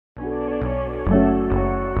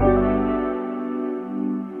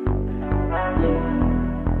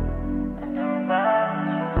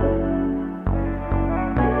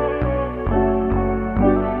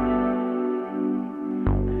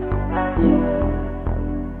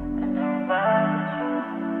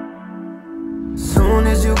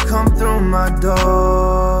my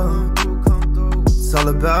door. It's all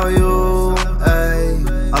about you, ayy,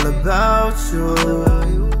 all about you.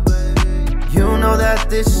 You know that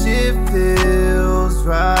this shit feels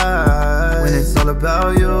right when it's all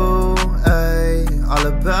about you, ayy, all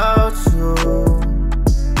about you.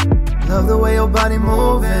 Love the way your body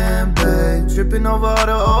moving, babe, tripping over all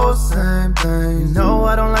the old same things. You know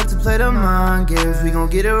I don't like to play the mind games. We gon'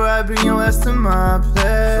 get it right, bring your ass to my place.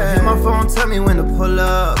 So hit my phone, tell me when to pull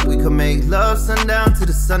up. We could make love sundown to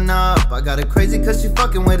the sun up. I got it crazy cause she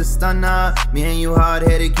fucking with a stunner. Me and you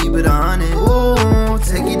hard-headed, keep it 100. Ooh,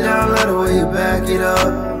 take it down, love the way you back it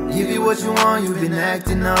up. Give you what you want, you been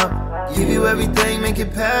acting up. Give you everything, make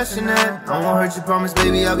it passionate. I won't hurt you, promise,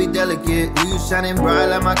 baby, I'll be delicate. You shining bright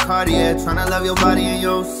like my Cartier. Tryna love your body and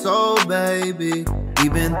your soul, baby.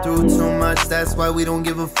 We've been through too much, that's why we don't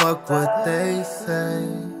give a fuck what they say.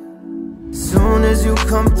 Soon as you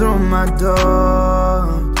come through my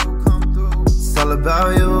door, it's all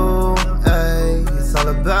about you, ayy, it's all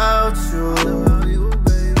about you.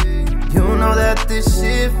 You know that this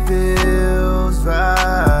shit feels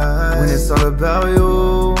right when it's all about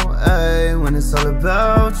you, ayy, when it's all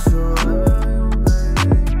about you.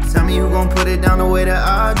 Tell me you gon' put it down the way that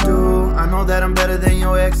I do. I know that I'm better than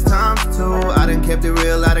your ex times two. I done kept it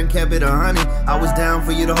real, I done kept it 100. I was down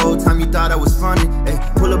for you the whole time, you thought I was funny. Ay,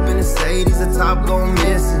 pull up in the Mercedes, the top gon'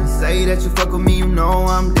 missing. Say that you fuck with me, you know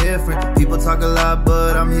I'm different. People talk a lot,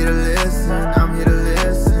 but I'm here to listen, I'm here to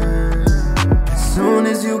listen. As soon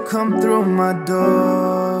as you come through my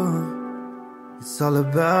door, it's all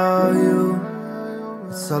about you,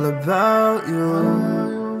 it's all about you.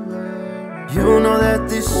 You know that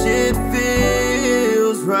this shit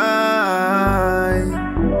feels right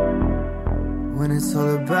when it's all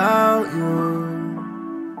about you.